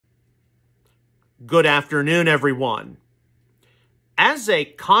Good afternoon, everyone. As a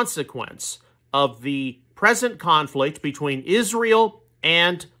consequence of the present conflict between Israel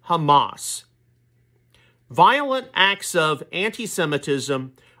and Hamas, violent acts of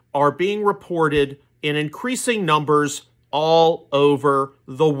anti-Semitism are being reported in increasing numbers all over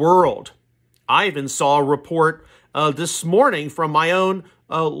the world. I even saw a report this morning from my own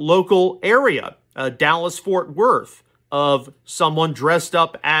local area, Dallas-Fort Worth, of someone dressed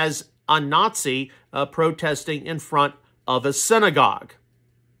up as a Nazi protesting in front of a synagogue.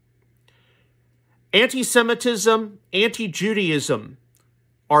 Anti-Semitism, anti-Judaism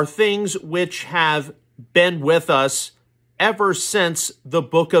are things which have been with us ever since the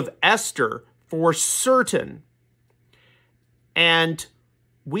book of Esther, for certain. And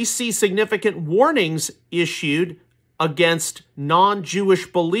we see significant warnings issued against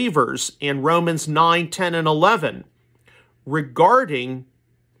non-Jewish believers in Romans 9, 10, and 11 regarding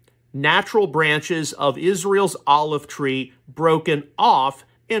natural branches of Israel's olive tree broken off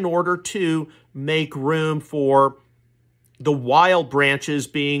in order to make room for the wild branches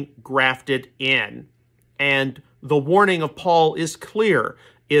being grafted in. And the warning of Paul is clear.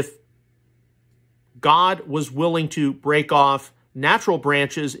 If God was willing to break off natural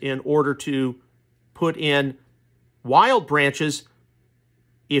branches in order to put in wild branches,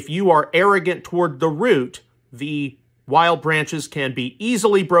 if you are arrogant toward the root, the wild branches can be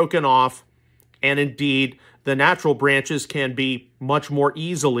easily broken off, and indeed, the natural branches can be much more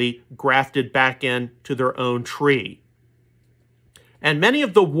easily grafted back into their own tree. And many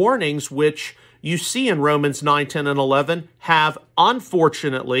of the warnings which you see in Romans 9, 10, and 11 have,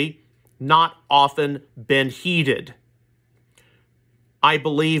 unfortunately, not often been heeded. I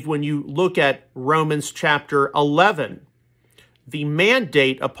believe when you look at Romans chapter 11, the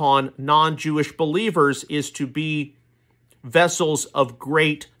mandate upon non-Jewish believers is to be vessels of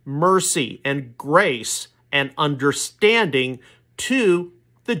great mercy and grace and understanding to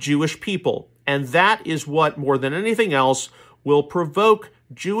the Jewish people. And that is what, more than anything else, will provoke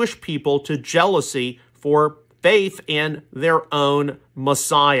Jewish people to jealousy for faith in their own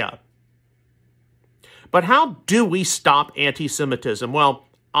Messiah. But how do we stop anti-Semitism? Well,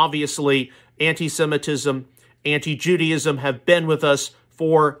 obviously, anti-Semitism, anti-Judaism have been with us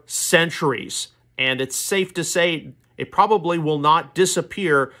for centuries. And it's safe to say it probably will not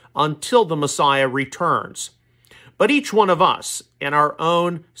disappear until the Messiah returns. But each one of us, in our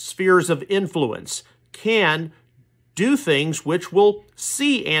own spheres of influence, can do things which will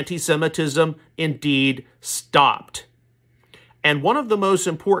see anti-Semitism indeed stopped. And one of the most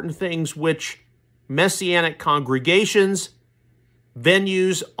important things which Messianic congregations,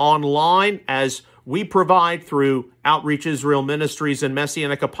 venues online, as we provide through Outreach Israel Ministries and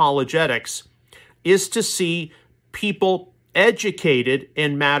Messianic Apologetics, is to see people educated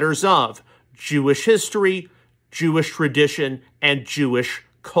in matters of Jewish history, Jewish tradition, and Jewish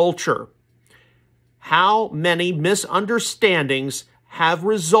culture. How many misunderstandings have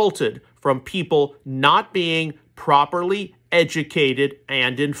resulted from people not being properly educated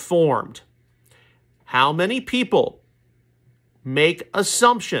and informed? How many people make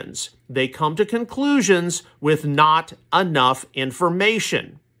assumptions? They come to conclusions with not enough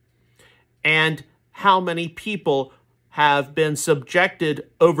information. And how many people have been subjected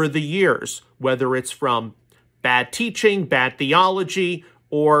over the years, whether it's from bad teaching, bad theology,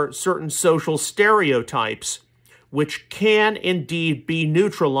 or certain social stereotypes, which can indeed be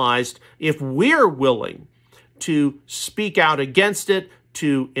neutralized if we're willing to speak out against it,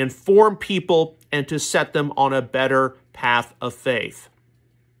 to inform people, and to set them on a better path of faith.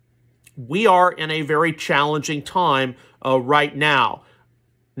 We are in a very challenging time right now,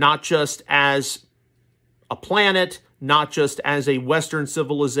 not just as a planet, not just as a Western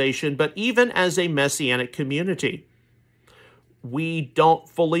civilization, but even as a Messianic community. We don't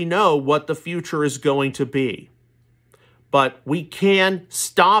fully know what the future is going to be. But we can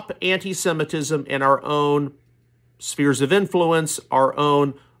stop anti-Semitism in our own spheres of influence, our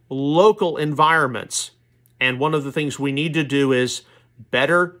own local environments. And one of the things we need to do is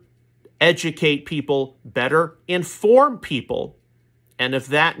better educate people, better inform people. And if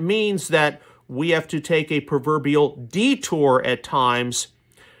that means that we have to take a proverbial detour at times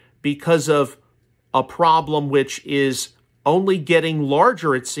because of a problem which is only getting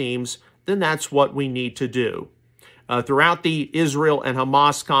larger, it seems, then that's what we need to do. Throughout the Israel and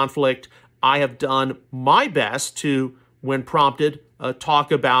Hamas conflict, I have done my best to, when prompted, talk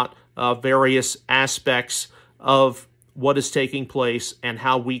about various aspects of what is taking place and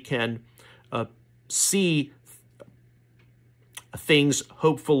how we can see things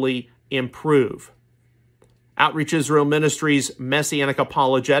hopefully improve. Outreach Israel Ministries Messianic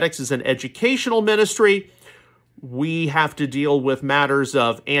Apologetics is an educational ministry. We have to deal with matters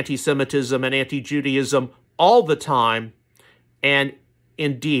of anti-Semitism and anti-Judaism all the time. And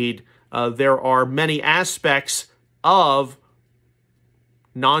indeed, there are many aspects of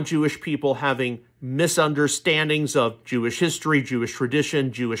non-Jewish people having misunderstandings of Jewish history, Jewish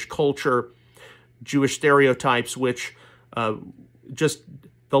tradition, Jewish culture, Jewish stereotypes, which the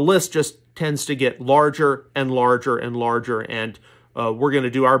list just tends to get larger and larger and larger. And we're going to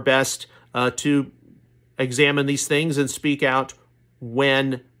do our best to examine these things and speak out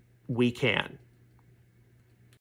when we can.